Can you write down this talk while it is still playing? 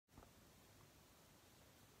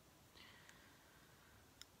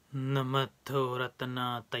Namato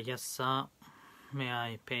Ratana Tayassa. May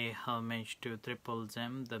I pay homage to Triple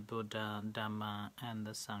Gem, the Buddha, Dhamma, and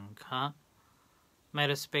the Sangha. My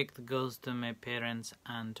respect goes to my parents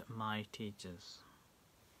and my teachers.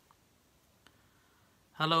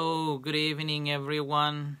 Hello, good evening,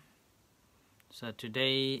 everyone. So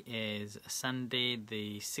today is Sunday,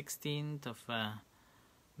 the 16th of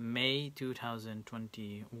May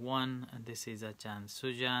 2021. This is Ajahn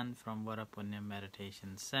Sujan from Varapunya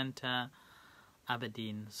Meditation Center,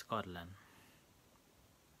 Aberdeen, Scotland.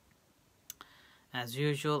 As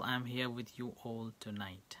usual, I'm here with you all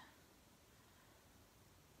tonight.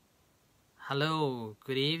 Hello,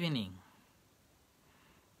 good evening.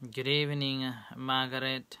 Good evening,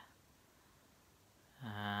 Margaret.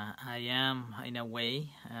 I am in a way,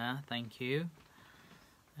 thank you.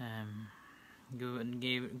 Good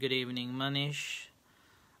evening, Manish,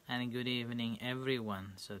 and good evening,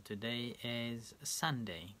 everyone. So today is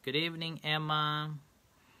Sunday. Good evening, Emma.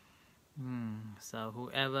 So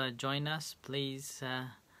whoever join us, please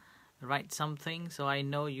write something so I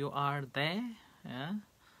know you are there. Yeah.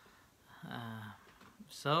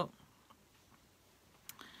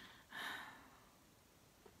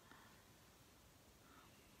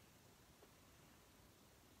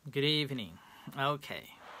 Good evening.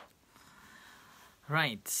 Okay.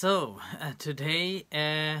 Right. So today,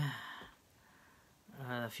 a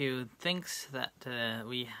few things that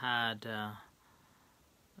we had a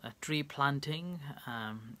tree planting,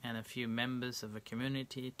 and a few members of the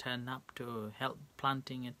community turned up to help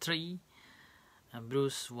planting a tree.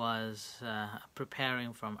 Bruce was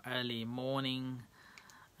preparing from early morning,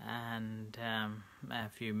 and a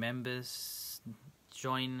few members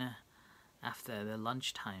joined after the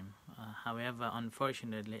lunchtime. However,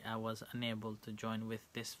 unfortunately, I was unable to join with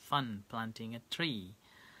this fun planting a tree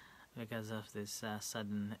because of this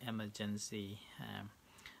sudden emergency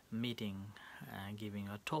meeting, giving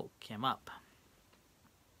a talk came up.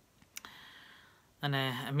 And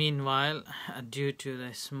meanwhile, due to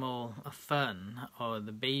the small fern, or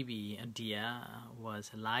the baby deer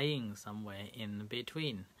was lying somewhere in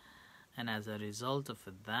between, and as a result of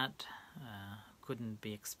that, couldn't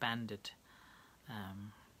be expanded.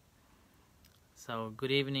 So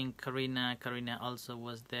good evening, Karina. Karina also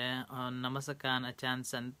was there. Namasakan Ajahn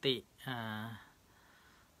Santi.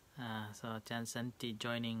 So Ajahn Santi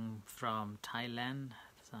joining from Thailand.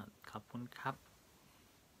 So Kapun Kap.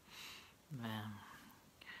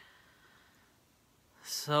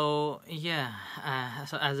 So yeah,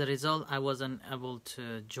 so as a result, I wasn't able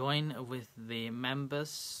to join with the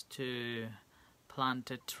members to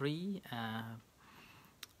plant a tree.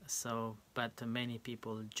 But many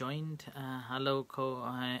people joined. Hello,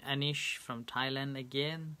 Anish from Thailand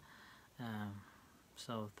again.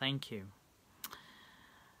 So thank you.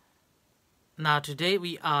 Now today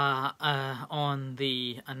we are on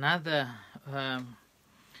the another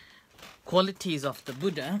qualities of the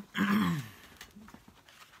Buddha.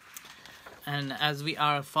 And as we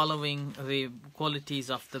are following the qualities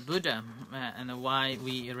of the Buddha and why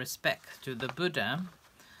we respect to the Buddha,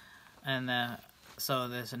 and so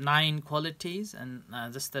there's 9 qualities, and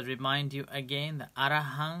just to remind you again, the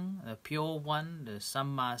Arahang, the pure one, the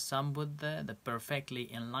Samma Sambuddha, the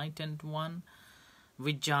perfectly enlightened one,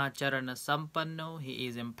 Vijjacharana Sampanno, he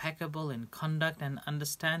is impeccable in conduct and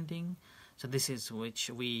understanding. So this is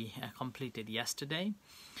which we completed yesterday.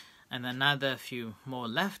 And another few more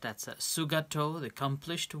left, that's a Sugato, the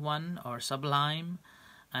accomplished one or sublime,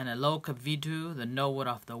 and a Lokavidu, the knower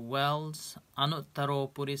of the worlds, Anuttaro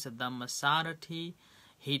Purisa Dhammasarati,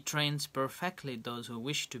 he trains perfectly those who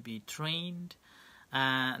wish to be trained,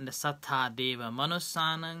 and the Sattha Deva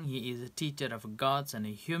Manusanang, he is a teacher of gods and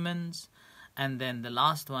humans, and then the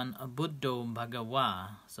last one, Buddho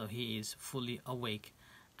Bhagava, so he is fully awake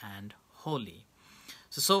and holy.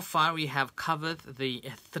 So far we have covered the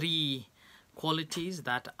 3 qualities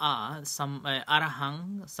that are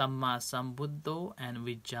Arahang, Samma Sambuddho, and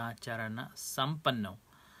Vijjacharana Sampanno.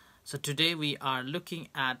 So today we are looking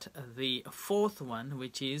at the 4th one,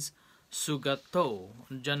 which is Sugato.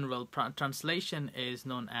 General translation is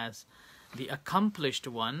known as the accomplished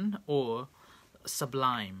one or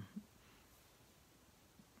sublime.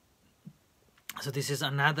 So this is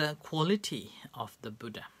another quality of the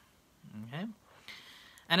Buddha. Okay.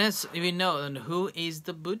 And as we know, who is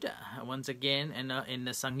the Buddha? Once again, in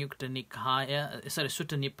the Samyukta Nikaya,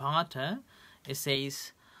 Sutta Nipata, it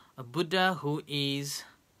says, a Buddha who is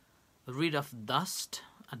rid of dust.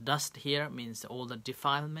 A dust here means all the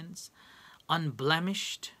defilements,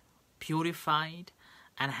 unblemished, purified,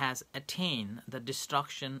 and has attained the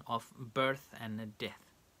destruction of birth and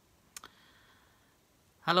death.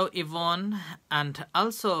 Hello, Yvonne. And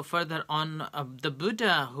also further on, the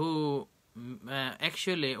Buddha who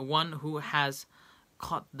actually one who has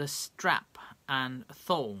caught the strap and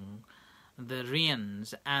thong, the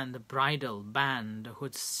reins and the bridle band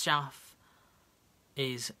whose shaft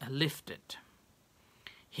is lifted.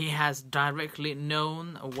 He has directly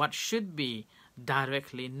known what should be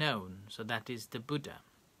directly known. So that is the Buddha.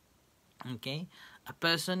 Okay, a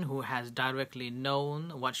person who has directly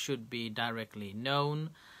known what should be directly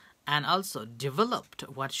known, and also developed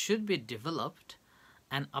what should be developed,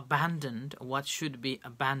 and abandoned what should be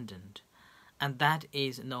abandoned, and that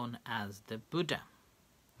is known as the Buddha.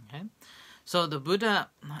 Okay, so the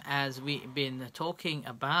Buddha, as we've been talking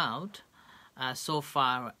about so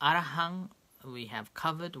far, Arahang, we have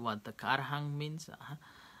covered what the Arahang means.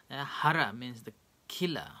 Hara means the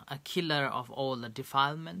killer, a killer of all the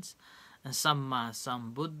defilements. And Samma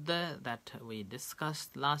Sambuddha, that we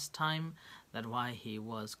discussed last time, that why he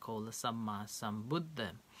was called Samma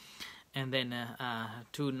Sambuddha. And then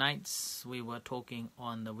 2 nights we were talking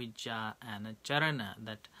on the Vijja and Charana,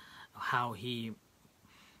 that how he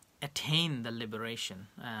attained the liberation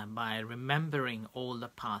by remembering all the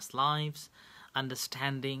past lives,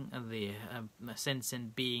 understanding the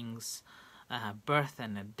sentient beings' birth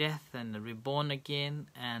and death and reborn again,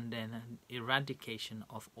 and then eradication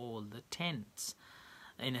of all the tents.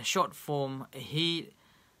 In a short form, he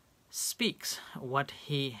speaks what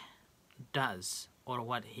he does, or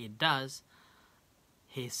what he does,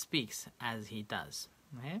 he speaks as he does.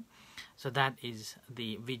 Okay? So that is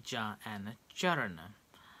the Vijja and Charana.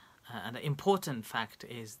 And the important fact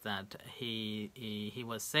is that he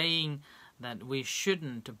was saying that we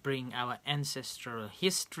shouldn't bring our ancestral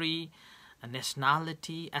history,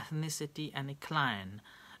 nationality, ethnicity, and clan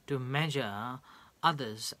to measure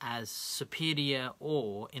others as superior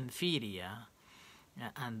or inferior,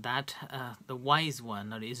 and that the wise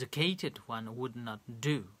one or the educated one would not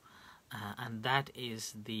do. And that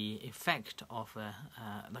is the effect of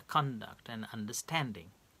the conduct and understanding.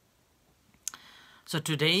 So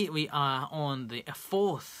today we are on the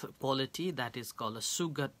 4th quality, that is called a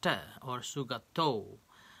sugata or sugato,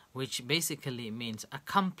 which basically means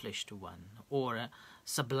accomplished one or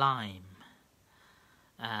sublime.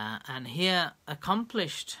 And here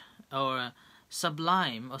accomplished or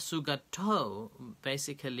sublime or sugato,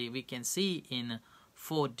 basically we can see in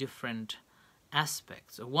 4 different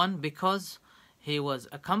aspects. One, because he was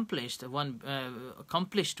accomplished one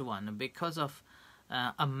because of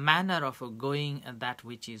a manner of going that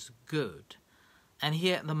which is good. And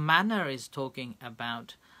here the manner is talking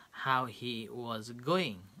about how he was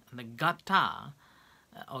going. The gata,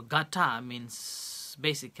 or gata means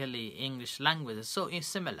basically English language, so it's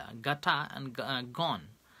similar. Gata and gone,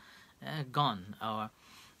 or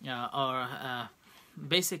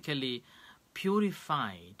basically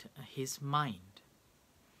purified his mind.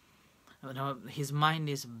 His mind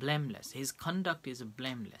is blameless. His conduct is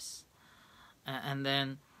blameless. And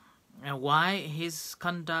then why his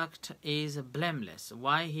conduct is blameless,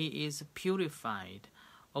 why he is purified,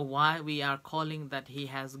 or why we are calling that he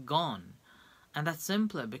has gone. And that's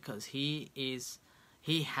simply because he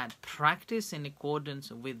had practiced in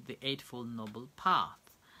accordance with the Eightfold Noble Path.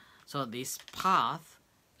 So this path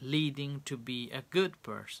leading to be a good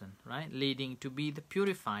person, right? Leading to be the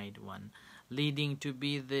purified one, leading to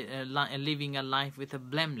be the living a life with a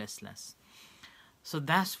blamelessness. So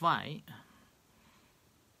that's why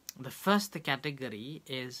the first category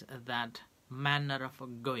is that manner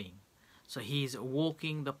of going. So he is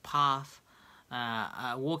walking the path,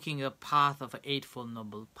 of an Eightfold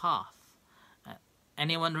Noble Path.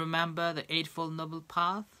 Anyone remember the Eightfold Noble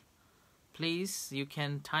Path? Please, you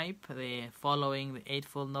can type the following the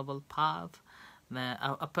Eightfold Noble Path.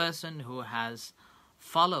 A person who has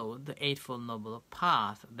followed the Eightfold Noble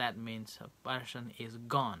Path, that means a person is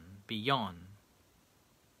gone, beyond.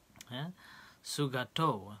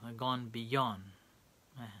 Sugato, gone beyond.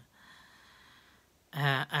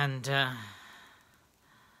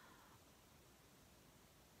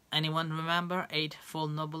 Anyone remember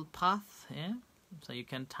Eightfold Noble Path? Yeah, so you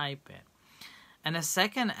can type it. And the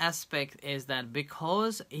second aspect is that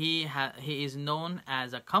because he is known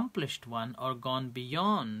as accomplished one or gone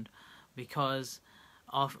beyond, because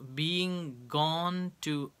of being gone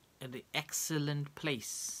to the excellent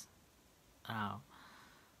place.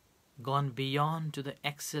 Gone beyond to the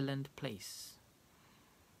excellent place.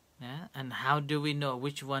 Yeah? And how do we know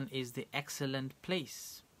which one is the excellent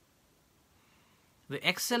place? The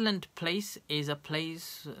excellent place is a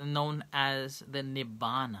place known as the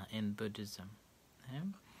Nibbana in Buddhism. Yeah?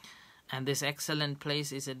 And this excellent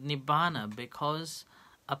place is a Nibbana because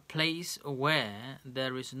a place where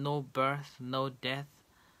there is no birth, no death,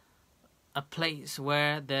 a place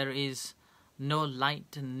where there is no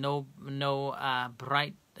light, no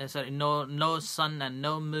sun and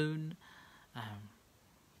no moon,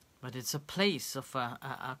 but it's a place of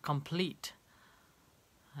a complete.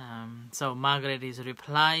 So Margaret is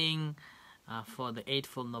replying for the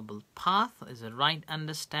Eightfold Noble Path is a right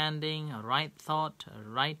understanding, a right thought, a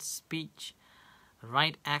right speech, a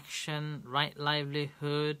right action, right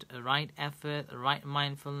livelihood, a right effort, a right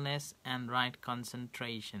mindfulness, and right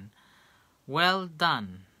concentration. Well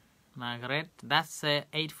done, Margaret. That's the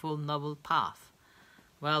Eightfold Noble Path.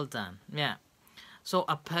 Well done. Yeah. So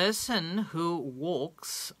a person who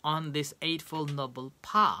walks on this Eightfold Noble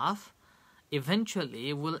Path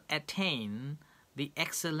eventually will attain the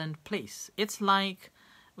excellent place. It's like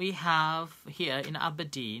we have here in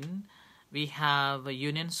Aberdeen, we have a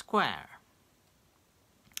Union Square.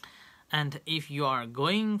 And if you are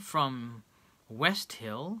going from West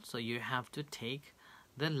Hill, so you have to take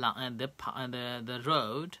the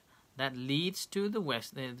road that leads to the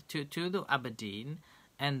west to the Aberdeen,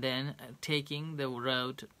 and then taking the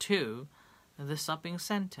road to the shopping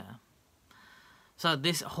center. So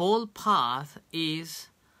this whole path is,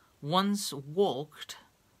 once walked,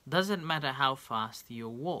 doesn't matter how fast you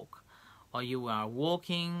walk, or you are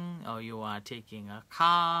walking, or you are taking a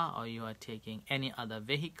car, or you are taking any other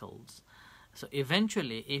vehicles. So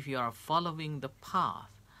eventually, if you are following the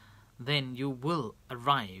path, then you will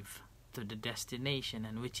arrive to the destination,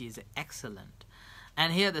 and which is excellent.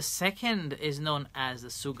 And here the second is known as the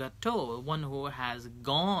sugato, one who has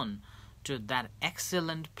gone to that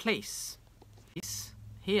excellent place.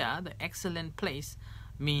 Here, the excellent place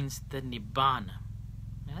means the nibbana,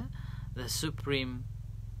 the supreme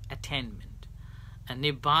attainment. And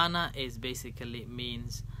nibbana is basically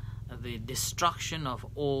means the destruction of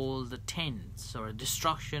all the tents, or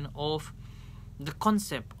destruction of the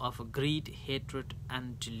concept of greed, hatred,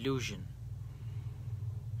 and delusion.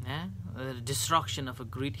 The destruction of a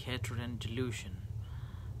greed, hatred, and delusion.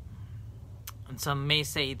 And some may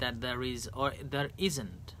say that there is or there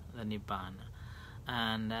isn't the nibbana.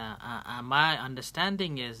 And my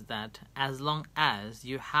understanding is that as long as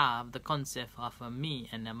you have the concept of a me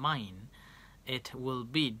and a mine, it will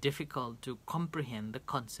be difficult to comprehend the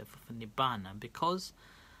concept of a nibbana, because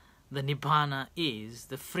the nibbana is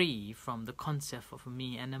the free from the concept of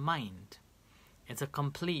me and a mind. It's a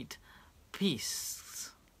complete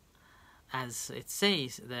peace. As it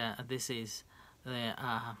says, this is the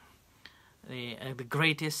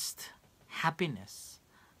greatest happiness,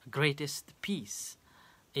 greatest peace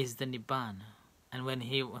is the nibbana. And when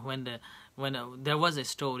there was a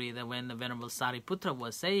story that when the Venerable Sariputra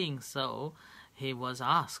was saying so, he was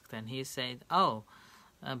asked, and he said,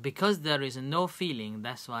 because there is no feeling,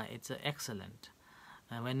 that's why it's excellent.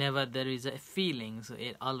 Whenever there is a feeling, so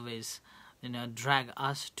it always drag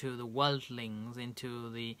us to the worldlings, into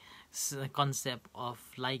the concept of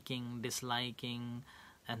liking, disliking,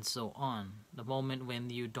 and so on. The moment when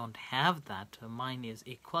you don't have that, the mind is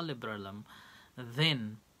equilibrium,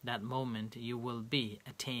 then that moment you will be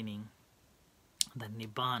attaining the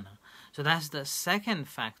nibbana. So that's the second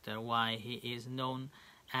factor why he is known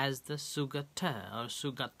as the sugata or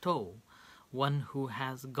sugato, one who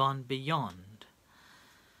has gone beyond.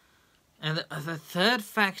 And the third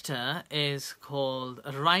factor is called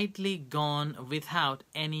rightly gone without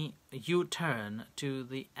any U-turn to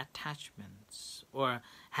the attachments, or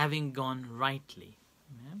having gone rightly.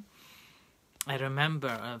 I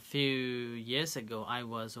remember a few years ago I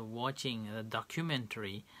was watching a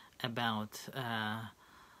documentary about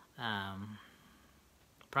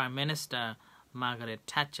Prime Minister Margaret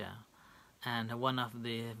Thatcher, and one of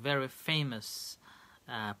the very famous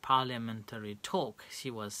parliamentary talk,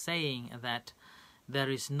 she was saying that there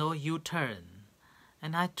is no U-turn.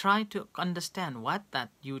 And I tried to understand what that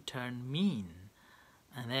U-turn mean.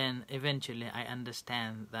 And then eventually I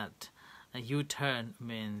understand that a U-turn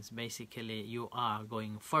means basically you are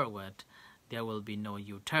going forward. There will be no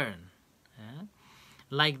U-turn.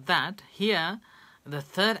 Like that, here, the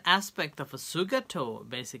third aspect of a sugato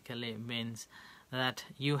basically means that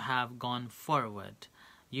you have gone forward.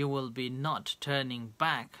 You will be not turning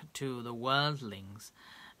back to the worldlings,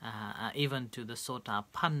 even to the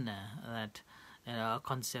sotapanna, that a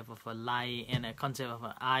concept of a lie and a concept of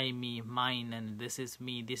a I, me, mine, and this is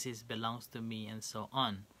me, this is belongs to me, and so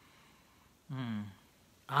on.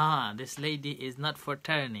 This lady is not for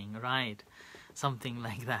turning, right? Something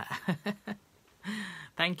like that.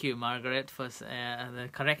 Thank you, Margaret, for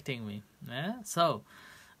correcting me. So,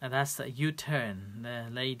 that's a U-turn.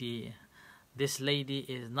 This lady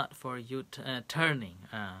is not for turning,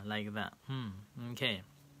 like that. Okay.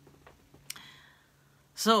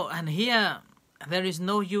 So, and here, there is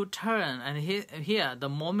no U-turn. And here the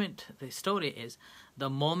moment, the story is the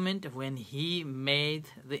moment when he made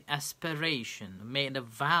the aspiration, made a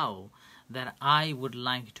vow that I would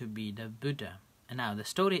like to be the Buddha. And now the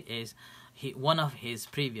story is, one of his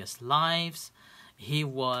previous lives, he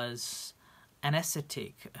was an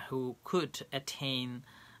ascetic who could attain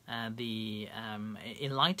the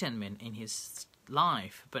enlightenment in his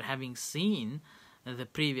life, but having seen the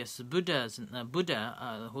previous Buddha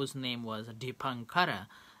whose name was Dipankara,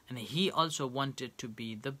 and he also wanted to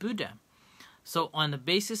be the Buddha. So on the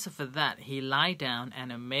basis of that, he lied down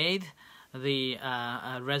and made the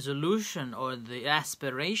resolution or the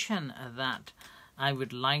aspiration that I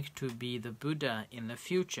would like to be the Buddha in the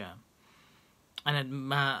future.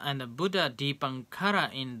 And the Buddha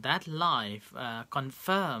Dipankara in that life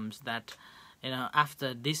confirms that,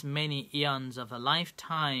 after this many eons of a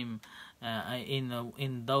lifetime,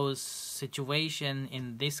 in those situations,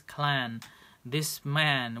 in this clan, this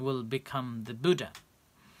man will become the Buddha.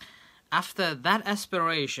 After that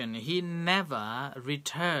aspiration, he never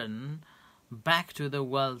returned back to the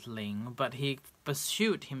worldling, but he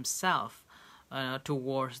pursued himself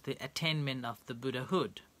towards the attainment of the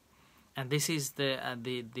Buddhahood. And this is the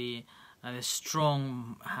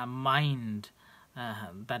strong mind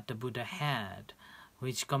that the Buddha had,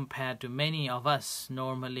 which compared to many of us,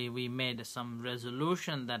 normally we made some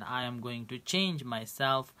resolution that I am going to change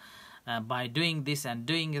myself by doing this and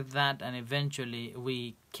doing that, and eventually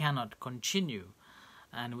we cannot continue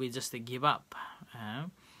and we just give up.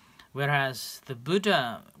 Whereas the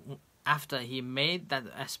Buddha, after he made that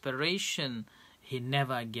aspiration, he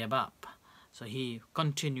never gave up. So he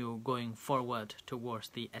continued going forward towards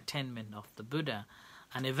the attainment of the Buddha,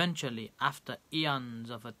 and eventually, after eons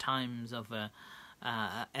of times of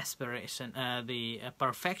aspiration, the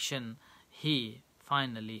perfection, he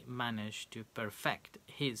finally managed to perfect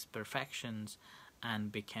his perfections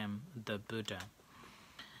and became the Buddha.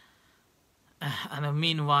 And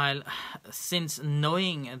meanwhile, since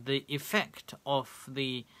knowing the effect of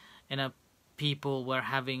the people were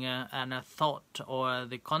having a thought or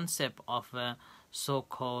the concept of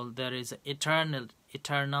so-called there is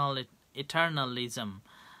eternalism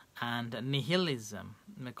and nihilism,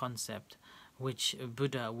 the concept, which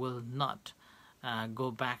Buddha will not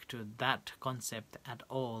go back to that concept at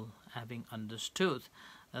all, having understood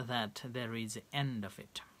that there is an end of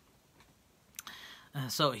it.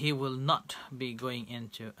 So he will not be going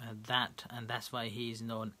into that, and that's why he is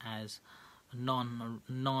known as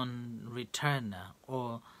non-returner.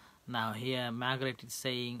 Or now here Margaret is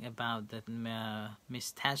saying about that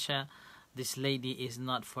Miss Tasha, this lady is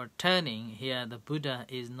not for turning. Here the Buddha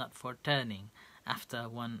is not for turning after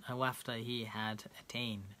he had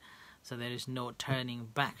attained. So there is no turning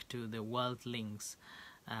back to the worldlings,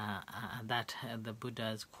 that the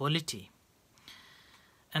Buddha's quality.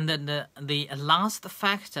 And then the last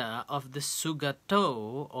factor of the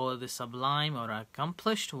sugato, or the sublime or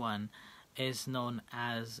accomplished one, is known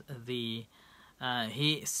as the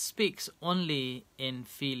he speaks only in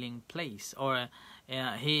feeling place, or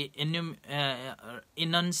he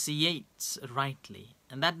enunciates rightly,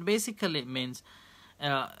 and that basically means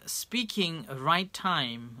speaking right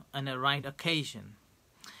time and a right occasion.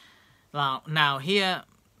 Now here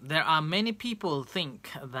there are many people think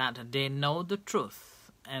that they know the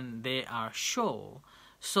truth and they are sure,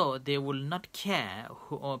 so they will not care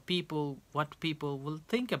what people will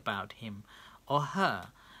think about him or her.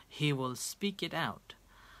 He will speak it out,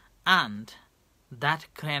 and that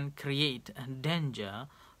can create a danger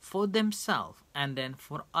for themselves and then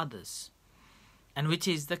for others, and which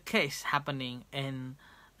is the case happening in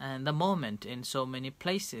the moment in so many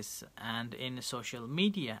places and in social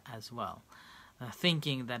media as well,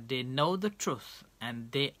 thinking that they know the truth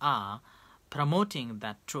and they are promoting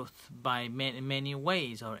that truth by many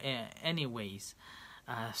ways or any ways,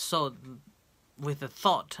 so with the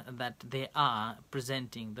thought that they are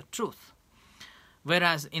presenting the truth.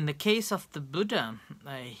 Whereas in the case of the Buddha,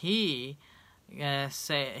 he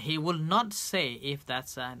will not say if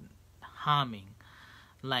that's harming.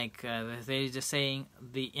 Like there is a saying,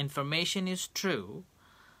 the information is true,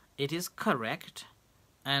 it is correct,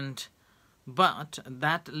 but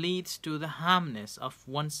that leads to the harmness of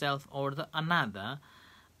oneself or the another,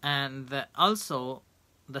 and also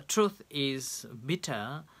the truth is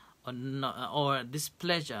bitter or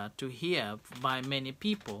displeasure to hear by many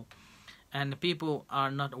people, and people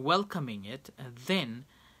are not welcoming it, then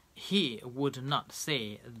he would not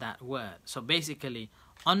say that word. So basically,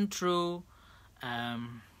 untrue,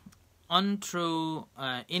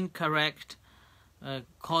 incorrect,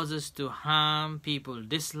 causes to harm, people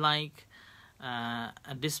dislike,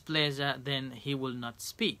 displeasure, then he will not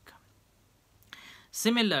speak.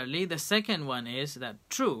 Similarly, the second one is that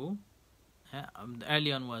true. The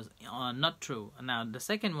early one was not true. Now the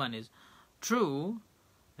second one is true.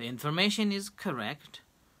 The information is correct,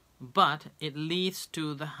 but it leads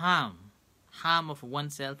to the harm of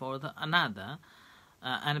oneself or the another,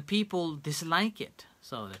 and people dislike it.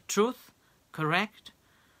 So the truth, correct,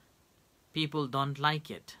 people don't like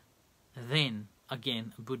it. Then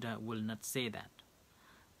again, Buddha will not say that.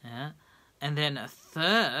 And then a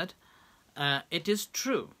third, it is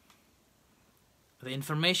true. The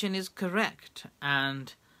information is correct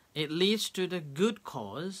and it leads to the good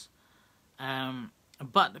cause,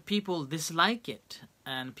 but people dislike it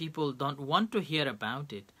and people don't want to hear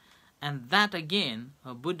about it. And that again,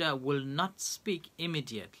 Buddha will not speak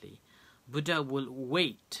immediately. Buddha will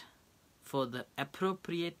wait for the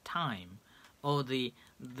appropriate time or the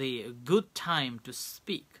good time to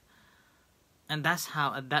speak. And that's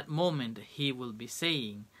how at that moment he will be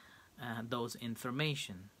saying those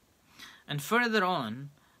information. And further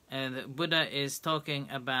on, the Buddha is talking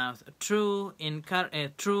about true,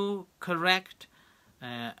 correct,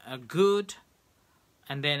 good,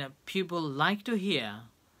 and then people like to hear,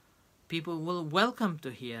 people will welcome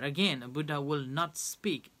to hear. Again, Buddha will not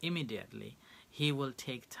speak immediately. He will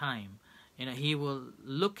take time. He will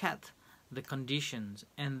look at the conditions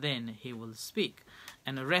and then he will speak.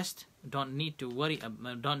 And the rest don't need to worry,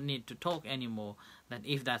 don't need to talk anymore. That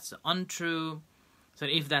if that's untrue, so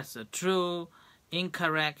if that's true,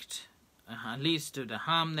 incorrect, leads to the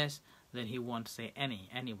harmness, then he won't say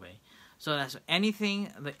anyway. So that's any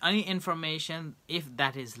information, if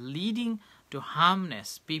that is leading to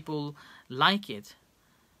harmness, people like it,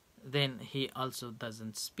 then he also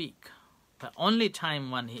doesn't speak. The only time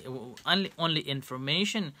when only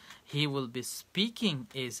information he will be speaking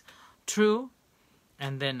is true,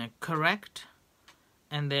 and then correct,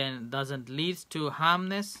 and then doesn't lead to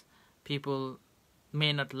harmness. People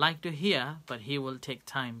may not like to hear, but he will take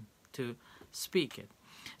time to speak it.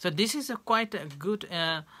 So this is quite a good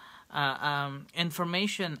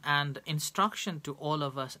information and instruction to all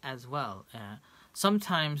of us as well.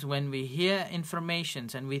 Sometimes when we hear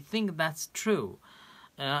informations and we think that's true,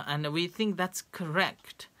 and we think that's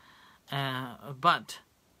correct, but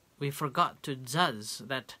we forgot to judge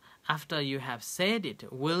that after you have said it,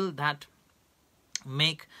 will that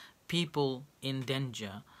make people in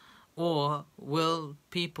danger, or will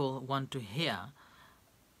people want to hear?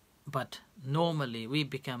 But normally we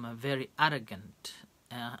become very arrogant,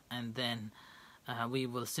 and then we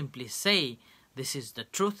will simply say, this is the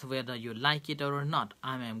truth, whether you like it or not,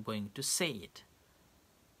 I am going to say it.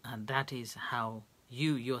 And that is how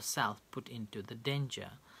you yourself put into the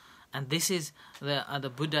danger. And this is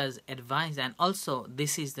the Buddha's advice, and also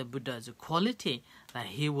this is the Buddha's quality, that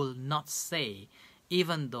he will not say,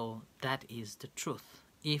 even though that is the truth,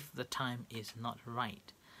 if the time is not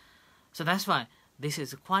right. So that's why this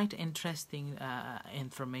is quite interesting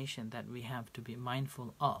information that we have to be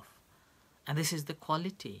mindful of. And this is the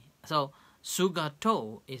quality. So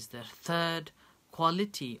sugato is the third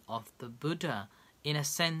quality of the Buddha, in a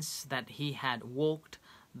sense that he had walked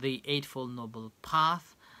the Eightfold Noble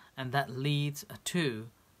Path, and that leads to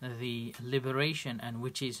the liberation, and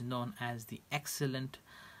which is known as the excellent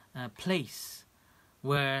place,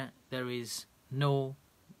 where there is no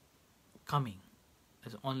coming,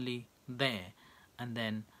 there's only there, and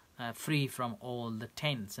then free from all the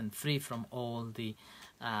tents and free from all the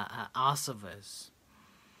asavas,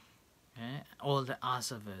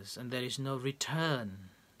 and there is no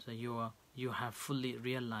return. So you have fully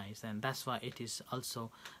realized, and that's why it is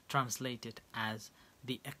also translated as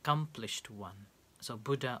the accomplished one. So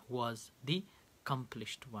Buddha was the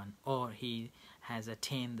accomplished one, or he has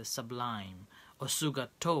attained the sublime, or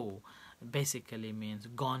sugato basically means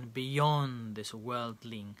gone beyond this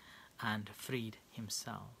worldling and freed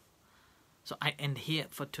himself. So I end here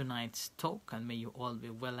for tonight's talk, and may you all be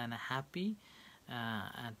well and happy.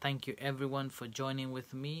 And thank you everyone for joining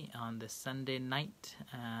with me on this Sunday night.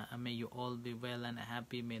 May you all be well and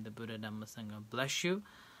happy. May the Buddha Dhamma Sangha bless you.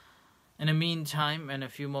 In the meantime, in a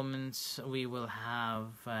few moments, we will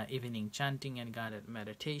have evening chanting and guided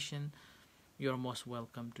meditation. You're most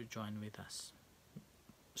welcome to join with us.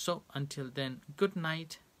 So until then, good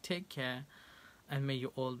night, take care, and may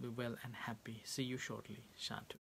you all be well and happy. See you shortly. Shantu.